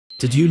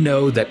Did you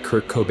know that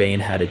Kurt Cobain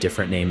had a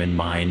different name in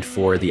mind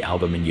for the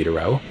album In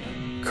Utero?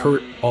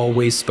 Kurt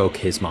always spoke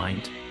his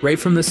mind. Right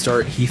from the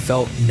start, he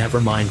felt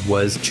Nevermind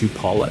was too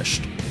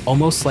polished,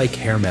 almost like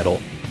hair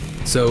metal.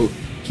 So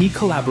he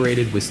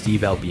collaborated with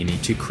Steve Albini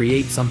to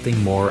create something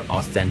more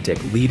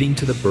authentic, leading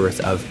to the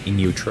birth of In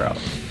Utero.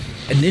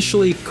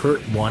 Initially,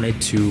 Kurt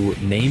wanted to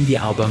name the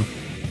album.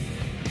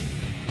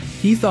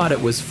 He thought it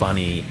was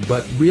funny,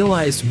 but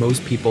realized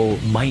most people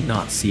might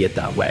not see it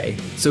that way,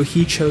 so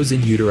he chose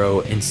In Utero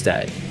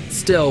instead.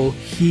 Still,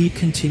 he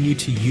continued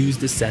to use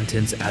the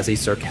sentence as a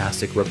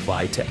sarcastic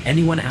reply to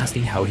anyone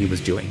asking how he was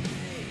doing.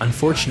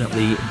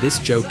 Unfortunately, this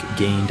joke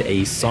gained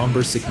a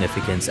somber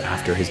significance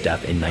after his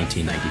death in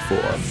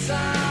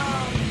 1994.